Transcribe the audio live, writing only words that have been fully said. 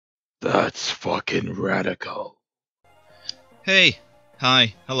That's fucking radical. Hey,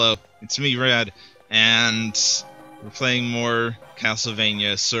 hi, hello, it's me, Rad, and we're playing more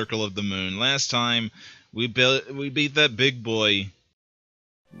Castlevania Circle of the Moon. Last time, we beat that big boy.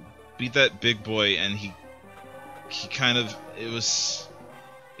 And he kind of, it was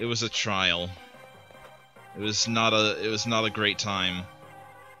a trial. It was not a great time.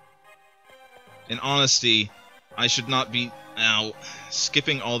 In honesty, I should not be now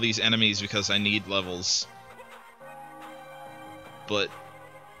skipping all these enemies because I need levels. But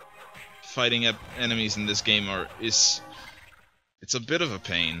fighting enemies in this game it's a bit of a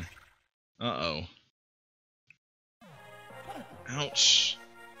pain. Uh-oh. Ouch.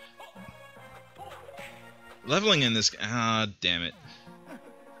 Leveling in this... damn it.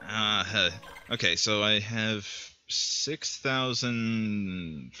 Okay, so I have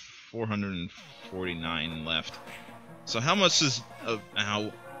 6,449 left. So how much does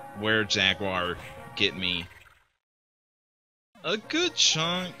Were Jaguar get me? A good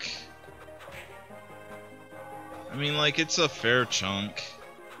chunk. I mean, like, it's a fair chunk.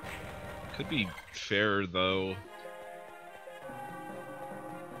 Could be fairer, though.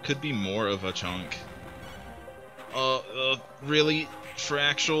 Could be more of a chunk. Really? For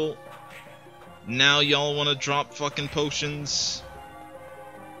actual? Now y'all wanna drop fucking potions?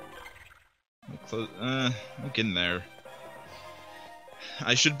 I'm getting there.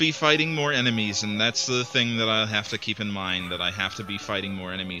 I should be fighting more enemies, and that's the thing that I have to keep in mind, that I have to be fighting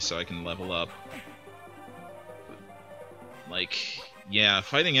more enemies so I can level up. Like, yeah,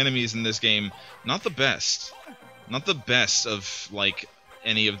 fighting enemies in this game, not the best. Not the best of, like,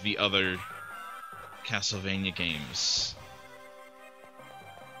 any of the other Castlevania games.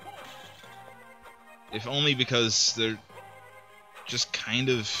 If only because they're just kind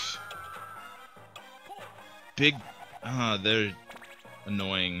of big. They're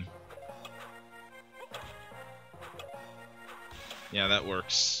annoying. Yeah, that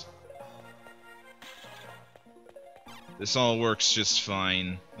works. This all works just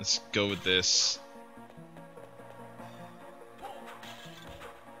fine. Let's go with this.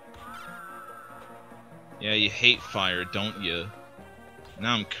 Yeah, you hate fire, don't you?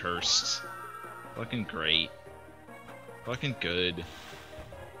 Now I'm cursed. Fucking great. Fucking good.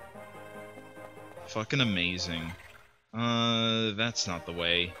 Fucking amazing. That's not the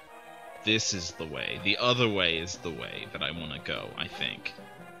way. This is the way. The other way is the way that I want to go, I think.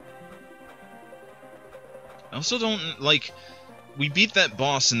 I also don't, like, we beat that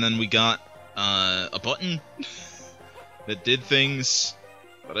boss and then we got, a button that did things,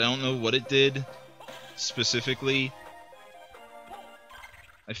 but I don't know what it did specifically.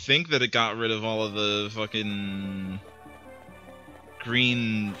 I think that it got rid of all of the fucking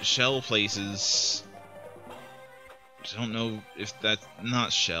green shell places. I don't know if that's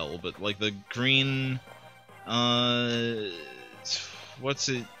not shell, but like the green, what's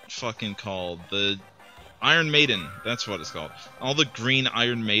it fucking called? The Iron Maiden, that's what it's called. All the green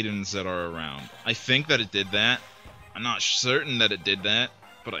Iron Maidens that are around. I think that it did that. I'm not certain that it did that,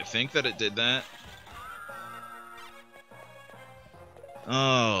 but I think that it did that.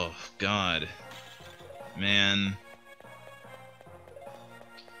 Oh, God. Man.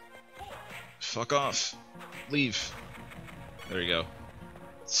 Fuck off. Leave. There you go.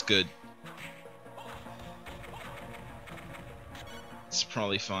 It's good. It's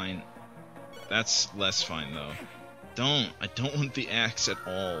probably fine. That's less fine, though. I don't want the axe at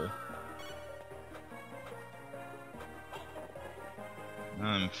all.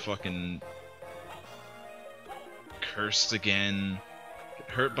 I'm fucking cursed again. Get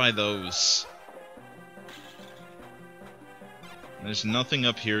hurt by those. There's nothing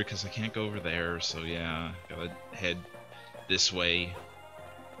up here because I can't go over there, so yeah, gotta head this way.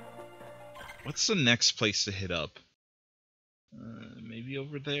 What's the next place to hit up? Maybe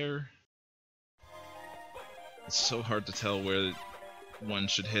over there? It's so hard to tell where one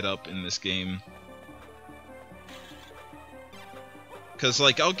should hit up in this game. Cause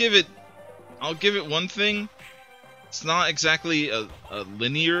like I'll give it one thing. It's not exactly a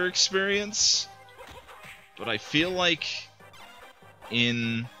linear experience, but I feel like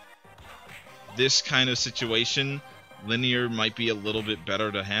in this kind of situation, linear might be a little bit better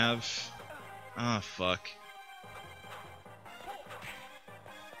to have. Ah, fuck.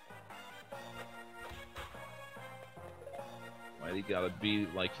 Why do you gotta be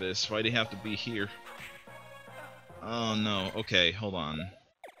like this? Why do you have to be here? Oh no, okay, hold on.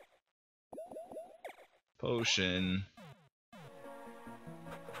 Potion.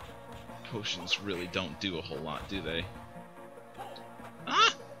 Potions really don't do a whole lot, do they?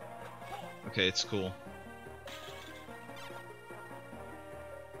 Ah! Okay, it's cool.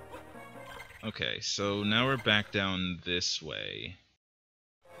 Okay, so now we're back down this way.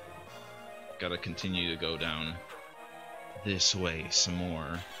 Gotta continue to go down this way some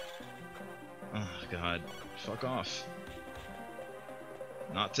more. Oh god, fuck off.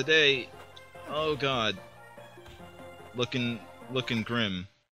 Not today. Oh god. Looking grim.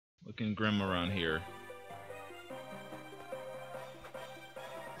 Looking grim around here.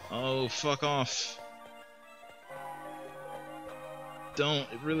 Oh, fuck off. Don't.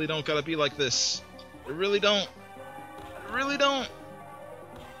 It really don't gotta be like this. It really don't. It really don't.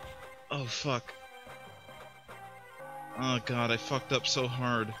 Oh, fuck. Oh, God, I fucked up so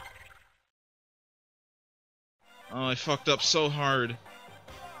hard. Oh, I fucked up so hard.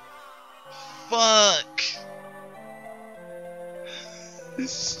 Fuck!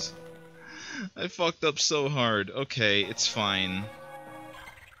 I fucked up so hard. Okay, it's fine.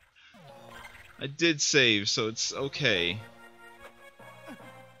 I did save, so it's okay.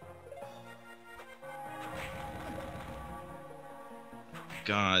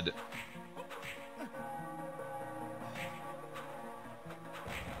 God.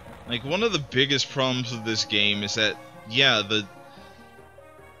 Like, one of the biggest problems with this game is that, yeah,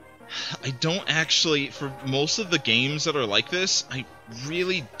 I don't actually, for most of the games that are like this, I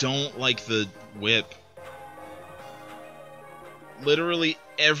really don't like the whip. Literally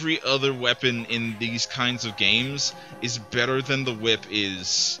every other weapon in these kinds of games is better than the whip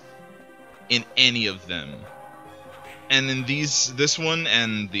is in any of them. And in this one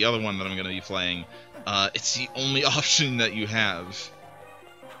and the other one that I'm going to be playing, it's the only option that you have.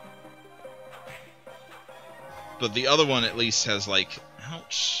 But the other one at least has, like,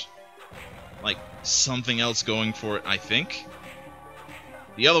 ouch, like, something else going for it, I think.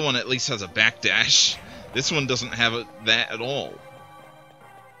 The other one at least has a backdash. This one doesn't have that at all.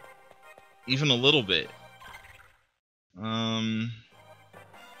 Even a little bit. I'm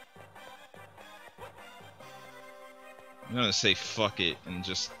gonna say fuck it and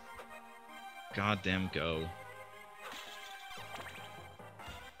just goddamn go.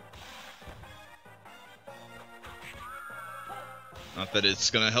 Not that it's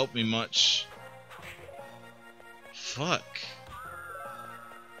gonna help me much. Fuck.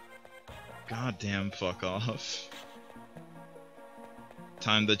 Goddamn fuck off.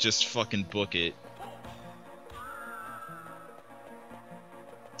 Time to just fucking book it.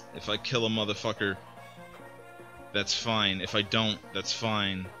 If I kill a motherfucker, that's fine. If I don't, that's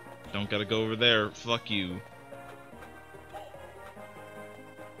fine. Don't gotta go over there. Fuck you.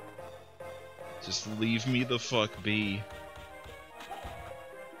 Just leave me the fuck be.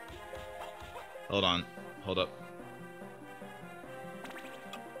 Hold on. Hold up.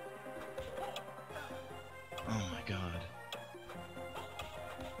 Oh my god.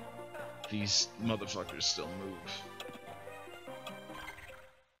 These motherfuckers still move.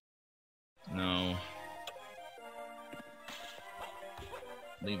 No.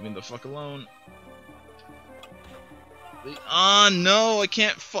 Leave me the fuck alone. Ah, no! I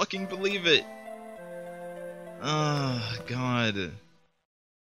can't fucking believe it! Ah, god.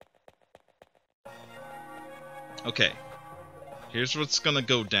 Okay. Here's what's gonna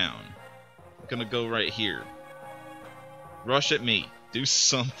go down. I'm gonna go right here. Rush at me. Do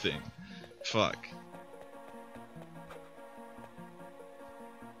something. Fuck.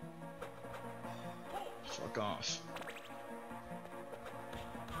 Fuck off.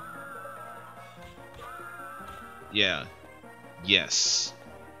 Yeah. Yes.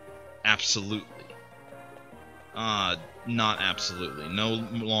 Absolutely. Not absolutely. No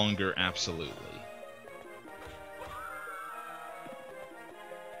longer absolutely.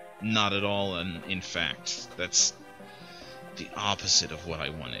 Not at all, and in fact, that's the opposite of what I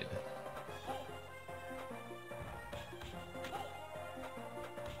wanted.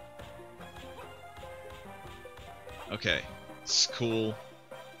 Okay, it's cool.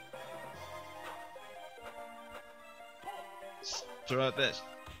 Just throw out that.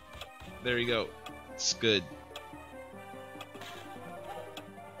 There you go. It's good.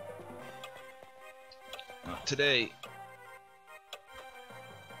 Not today.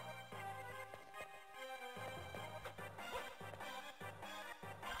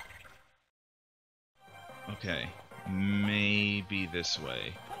 Okay, maybe this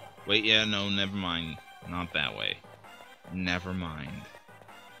way. Wait, yeah, no, never mind. Not that way. Never mind.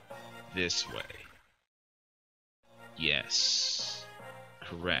 This way. Yes.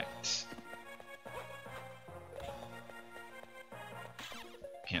 Correct.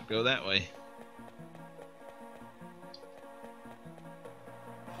 Can't go that way.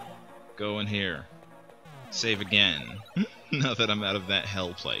 Go in here. Save again. Now that I'm out of that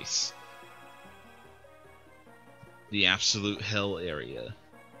hell place. The absolute hell area.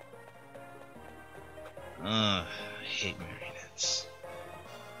 I hate marionettes.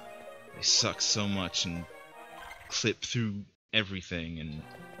 They suck so much and clip through everything, and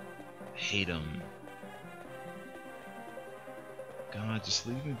I hate them. God, just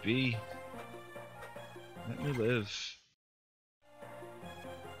leave me be. Let me live.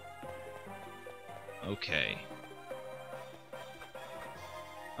 Okay.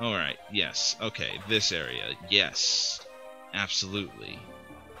 Alright, yes. Okay, this area. Yes. Absolutely.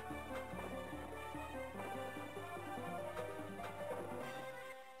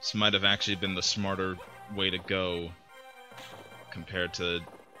 This might have actually been the smarter way to go compared to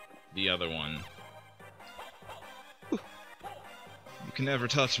the other one. You can never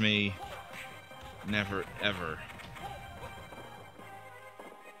touch me. Never, ever.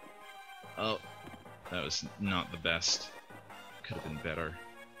 Oh, that was not the best. Could have been better.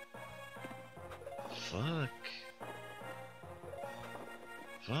 Fuck.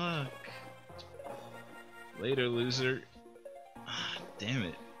 Fuck. Later, loser. Ah, damn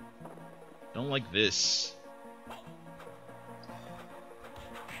it. Don't like this.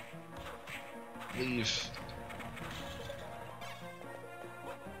 Leave.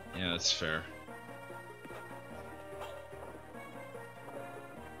 Yeah, that's fair.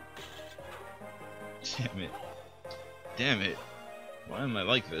 Damn it. Damn it. Why am I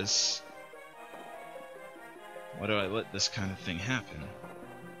like this? Why do I let this kind of thing happen?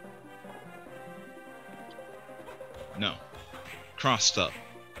 No. Crossed up.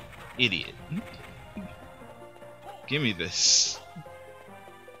 Idiot. Give me this.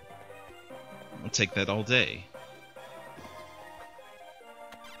 I'll take that all day.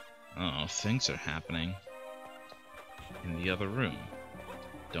 Oh, things are happening in the other room.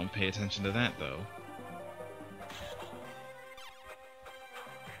 Don't pay attention to that, though.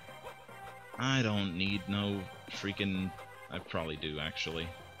 I don't need no freaking... I probably do, actually.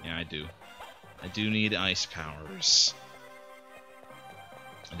 Yeah, I do. I do need ice powers.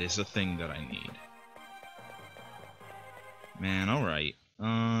 It is a thing that I need. Man, alright.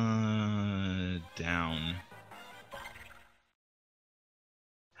 Down.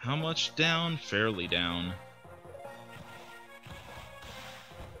 How much down? Fairly down.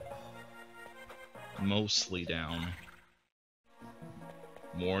 Mostly down.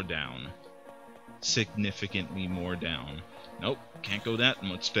 More down. Significantly more down. Nope, can't go that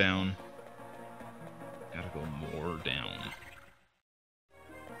much down. Gotta go more down.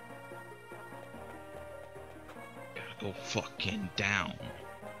 Gotta go fucking down.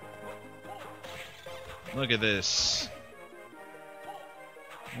 Look at this.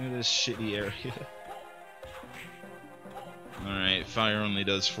 Look at this shitty area. Alright, fire only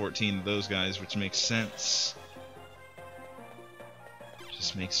does 14 to those guys, which makes sense.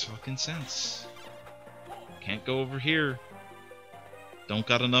 Just makes fucking sense. Can't go over here. Don't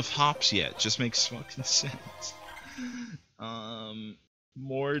got enough hops yet. Just makes fucking sense.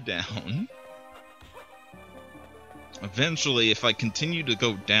 More down. Eventually, if I continue to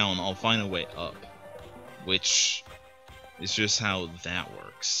go down, I'll find a way up. Which is just how that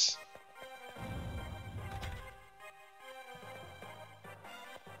works.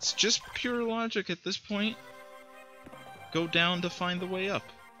 It's just pure logic at this point. Go down to find the way up.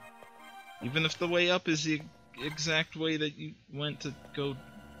 Even if the way up is the exact way that you went to go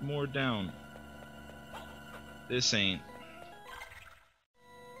more down. This ain't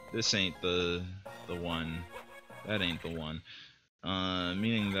the one. That ain't the one.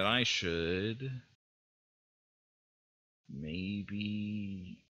 Meaning that I should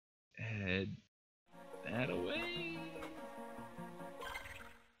maybe head that away?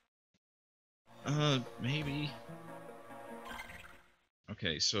 Maybe.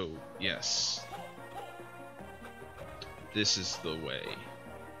 Okay, so, yes. This is the way.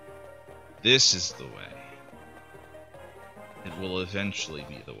 This is the way. It will eventually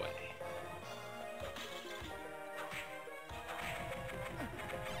be the way.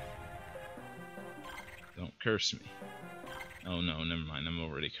 Don't curse me. Oh no, never mind, I'm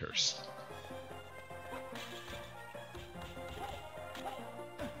already cursed.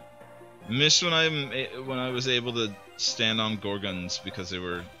 I missed when I was able to stand on Gorgons because they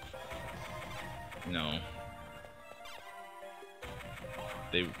were, you know,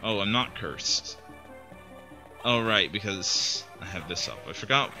 oh, I'm not cursed. Oh right, because I have this up. I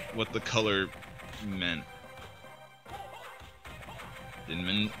forgot what the color meant.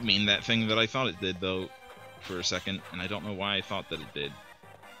 Didn't mean that thing that I thought it did though for a second, and I don't know why I thought that it did.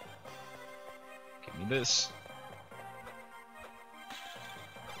 Give me this.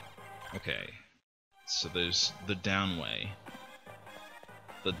 Okay, so there's the down way,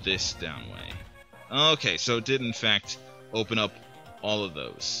 this down way. Okay, so it did in fact open up all of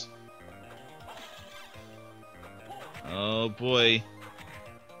those. Oh boy.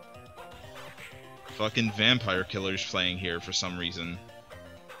 Fucking vampire killer's playing here for some reason.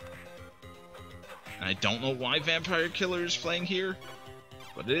 And I don't know why vampire killer's playing here,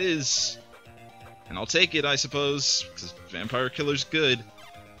 but it is. And I'll take it, I suppose, because vampire killer's good.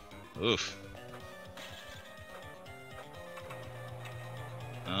 Oof.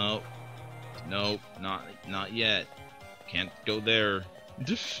 Oh. Nope, not yet. Can't go there.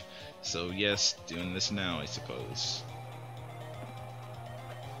 So yes, doing this now, I suppose.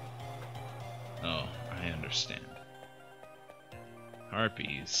 Oh, I understand.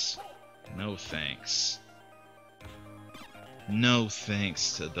 Harpies. No thanks. No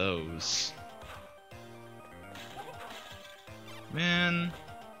thanks to those. Man,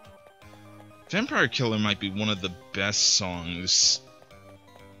 Vampire Killer might be one of the best songs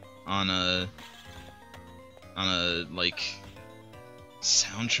on a like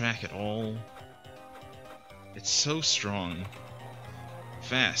soundtrack at all. It's so strong.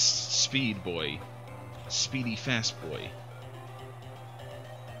 Fast, speed boy. Speedy fast boy.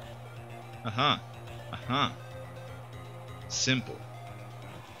 Uh-huh. Uh-huh. Simple.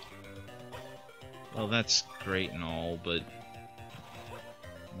 Well, that's great and all, but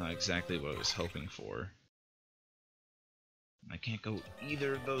not exactly what I was hoping for. I can't go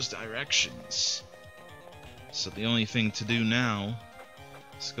either of those directions. So the only thing to do now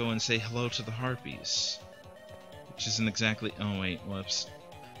is go and say hello to the harpies. Which isn't exactly... Oh wait, whoops.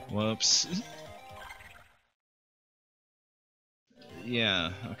 Whoops.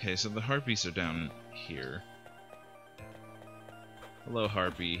 Yeah, okay, so the harpies are down here. Hello,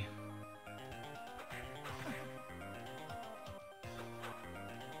 harpy.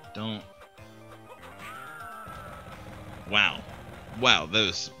 Don't... Wow. Wow, that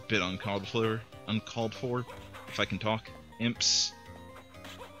was a bit uncalled for. If I can talk. Imps.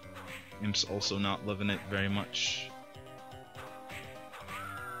 Imps also not loving it very much.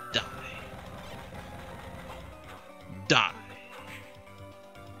 Die. Die.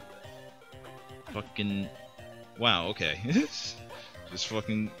 Fucking... Wow, okay. Just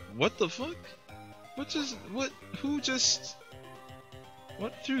fucking... What the fuck? What just... What... Who just...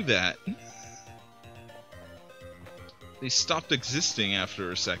 What threw that? They stopped existing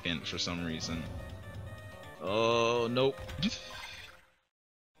after a second for some reason. Oh, nope.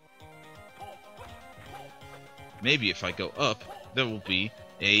 Maybe if I go up, there will be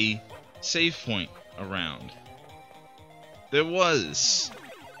a save point around. There was!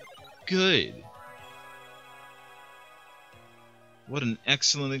 Good! What an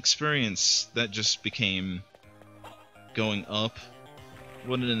excellent experience that just became going up.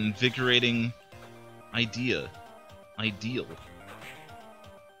 What an invigorating idea. Ideal.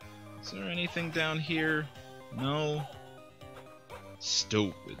 Is there anything down here? No?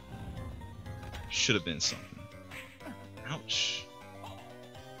 Stupid. Should have been something. Ouch.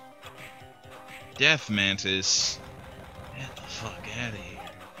 Death Mantis. Get the fuck out of here.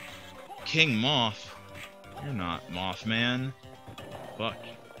 King Moth. You're not Mothman. Fuck.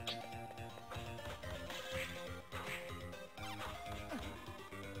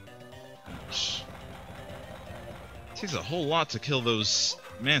 Ouch. It takes a whole lot to kill those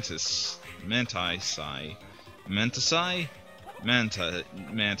mantis. Mantis. Mantis.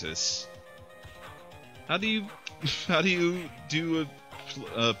 How do you do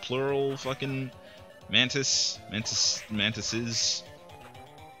a plural fucking mantises?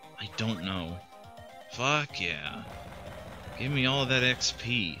 I don't know. Fuck yeah. Give me all of that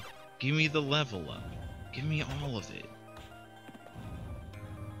XP. Give me the level up. Give me all of it.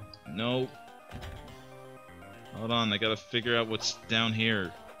 Nope. Hold on, I gotta figure out what's down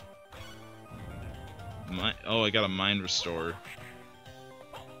here. Oh, I got a mind restore.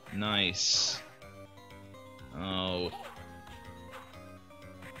 Nice. Oh.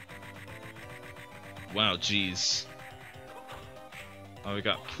 Wow, jeez. Oh, we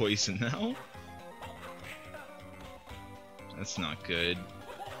got poison now? That's not good.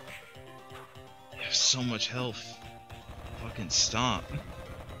 You have so much health. Fucking stop.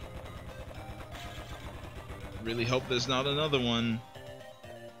 Really hope there's not another one.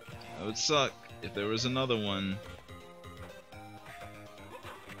 That would suck if there was another one.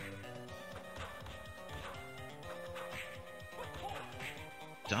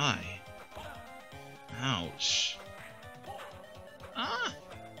 Die. Ouch. Ah!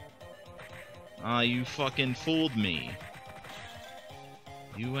 Ah, you fucking fooled me.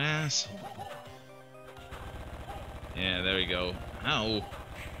 You asshole. Yeah, there we go. Ow.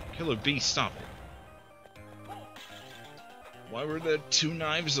 Killer Bee, stop it. Why were there two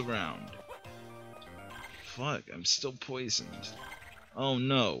knives around? Fuck, I'm still poisoned. Oh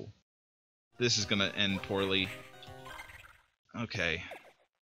no. This is gonna end poorly. Okay.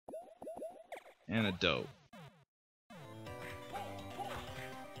 Antidote.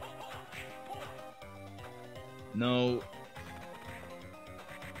 No.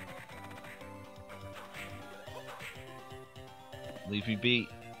 Leave me be.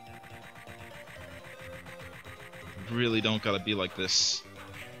 Really don't gotta be like this.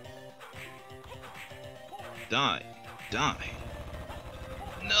 Die. Die.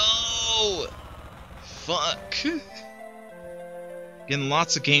 No! Fuck. Getting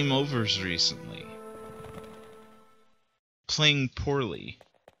lots of game overs recently. Playing poorly.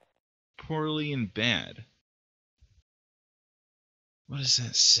 Poorly and bad. What does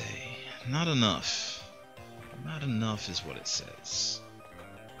that say? Not enough. Not enough is what it says.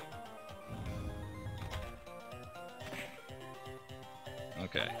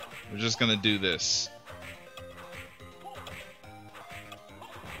 Okay, we're just gonna do this.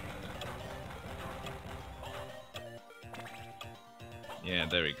 Yeah,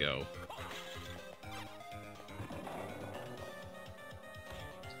 there we go.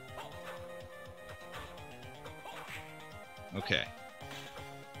 Okay.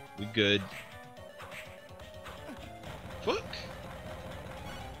 We good. Fuck!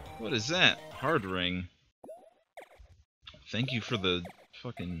 What is that? Hard ring. Thank you for the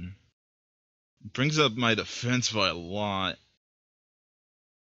fucking... Brings up my defense by a lot.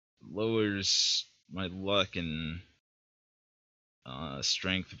 Lowers my luck and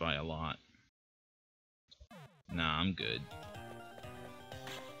strength by a lot. Nah, I'm good.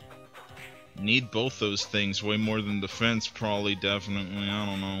 Need both those things way more than defense, probably, definitely, I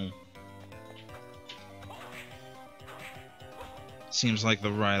don't know. Seems like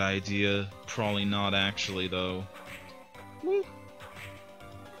the right idea. Probably not actually, though. Woo.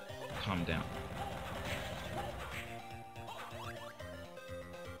 Calm down.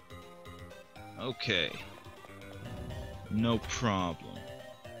 Okay. No problem.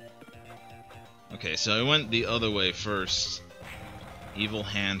 Okay, so I went the other way first. Evil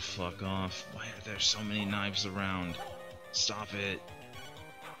hand, fuck off. Why are there so many knives around? Stop it.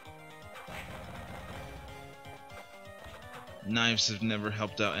 Knives have never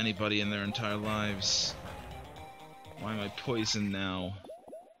helped out anybody in their entire lives. Why am I poisoned now?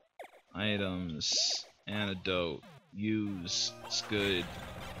 Items. Antidote. Use. It's good.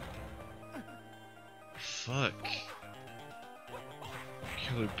 Fuck.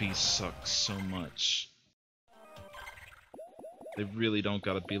 Killer bees suck so much. They really don't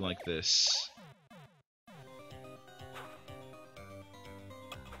gotta be like this.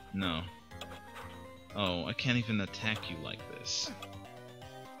 No. Oh, I can't even attack you like this.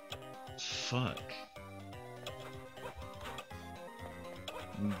 Fuck.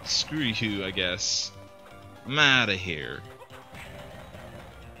 Screw you, I guess. I'm outta here.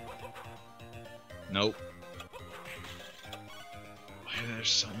 Nope. Why are there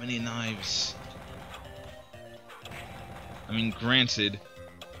so many knives? I mean, granted,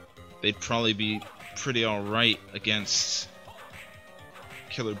 they'd probably be pretty alright against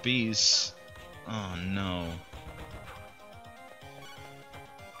killer bees. Oh no.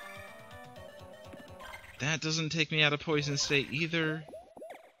 That doesn't take me out of poison state either.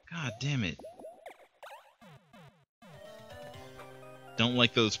 God damn it. Don't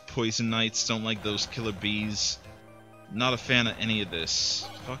like those poison knights, don't like those killer bees. Not a fan of any of this.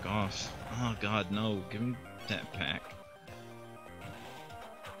 Fuck off. Oh god, no. Give me that back.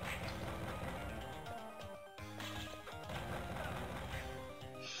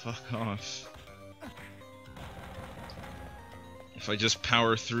 Fuck off. If I just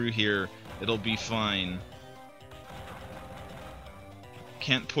power through here, it'll be fine.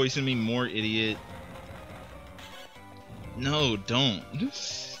 Can't poison me more, idiot. No, don't.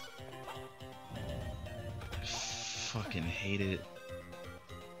 Fucking hate it.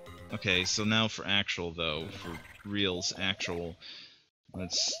 Okay, so now for actual, though. For reals, actual.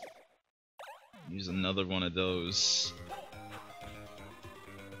 Let's use another one of those.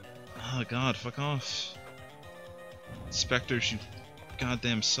 Oh god, fuck off. Spectres, you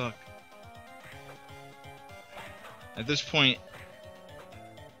goddamn suck. At this point,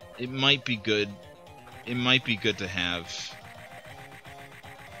 it might be good. It might be good to have.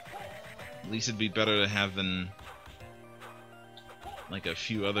 At least it'd be better to have than like a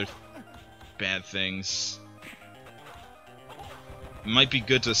few other bad things. It might be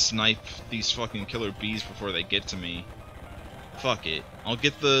good to snipe these fucking killer bees before they get to me. Fuck it. I'll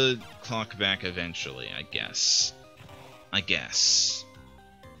get the clock back eventually, I guess. I guess.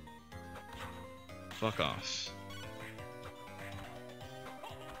 Fuck off.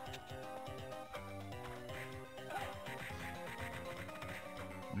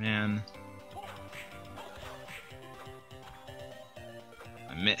 Man.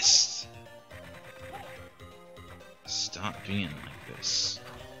 Missed. Stop being like this.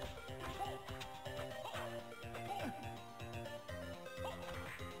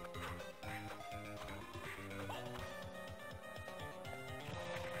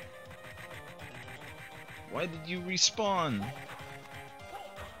 Why did you respawn?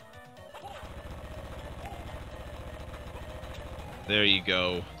 There you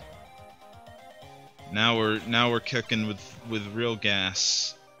go. Now we're cooking with real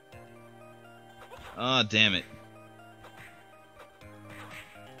gas. Ah, damn it.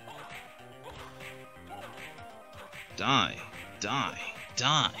 Die, die,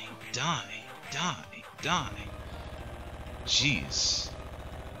 die, die, die, die. Jeez.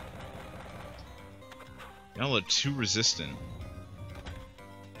 Y'all are too resistant.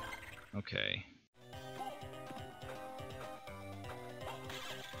 Okay.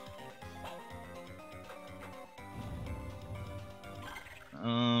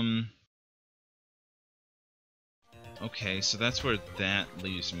 Okay, so that's where that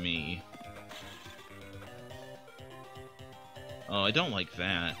leaves me. Oh, I don't like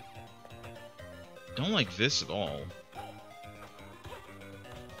that. Don't like this at all.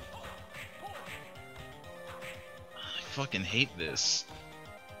 I fucking hate this.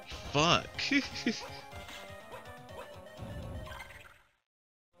 Fuck.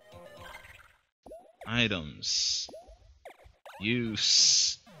 Items.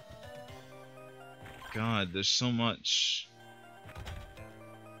 Use. God, there's so much.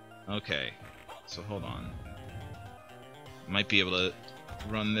 Okay, so hold on. Might be able to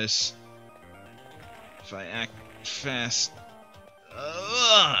run this if I act fast.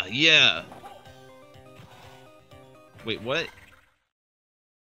 Yeah. Wait, what?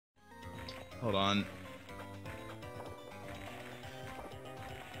 Hold on.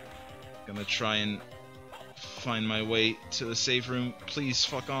 Gonna try and find my way to the save room. Please,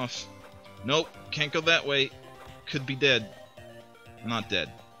 fuck off. Nope, can't go that way. Could be dead. Not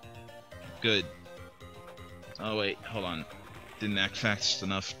dead. Good. Oh wait, hold on. Didn't act fast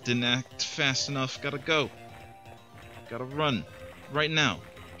enough. Didn't act fast enough. Gotta go. Gotta run. Right now.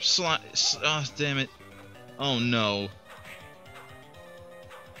 Oh, damn it. Oh no.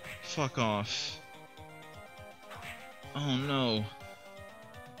 Fuck off. Oh no.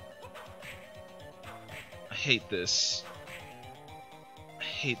 I hate this. I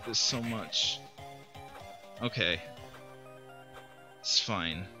hate this so much. Okay. It's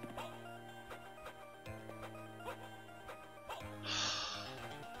fine.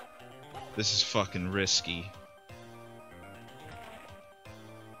 This is fucking risky.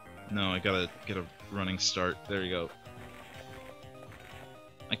 No, I gotta get a running start. There we go.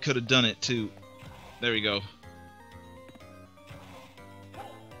 I could have done it too. There we go.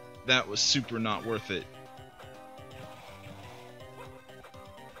 That was super not worth it.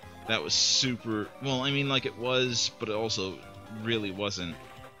 That was super... Well, I mean, like it was, but it also really wasn't.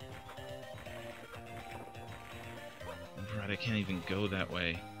 Right, I can't even go that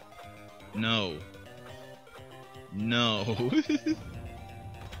way. No. No.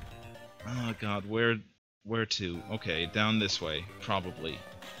 Oh god, where to? Okay, down this way, probably.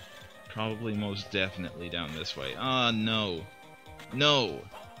 Probably most definitely down this way. Ah, no. No.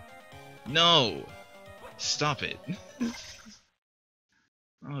 No. Stop it.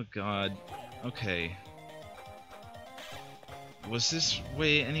 Oh god. Okay. Was this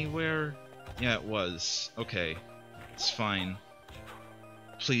way anywhere? Yeah, it was. Okay. It's fine.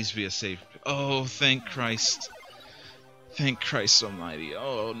 Please be a safe... Oh, thank Christ. Thank Christ almighty.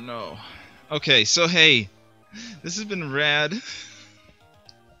 Oh, no. Okay, so hey. This has been rad.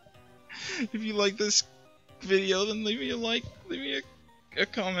 If you like this video, then leave me a like, leave me a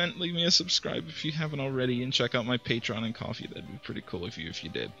comment, leave me a subscribe if you haven't already, and check out my Patreon and Coffee. That'd be pretty cool if you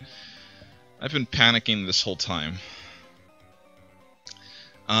did. I've been panicking this whole time.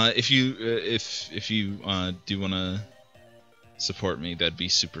 If you do want to support me, that'd be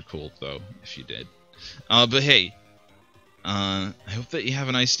super cool, though, if you did. But hey, I hope that you have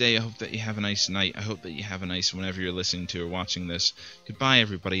a nice day. I hope that you have a nice night. I hope that you have a nice whenever you're listening to or watching this. Goodbye,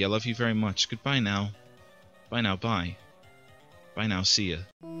 everybody. I love you very much. Goodbye now. Bye now. Bye. Bye now. See ya.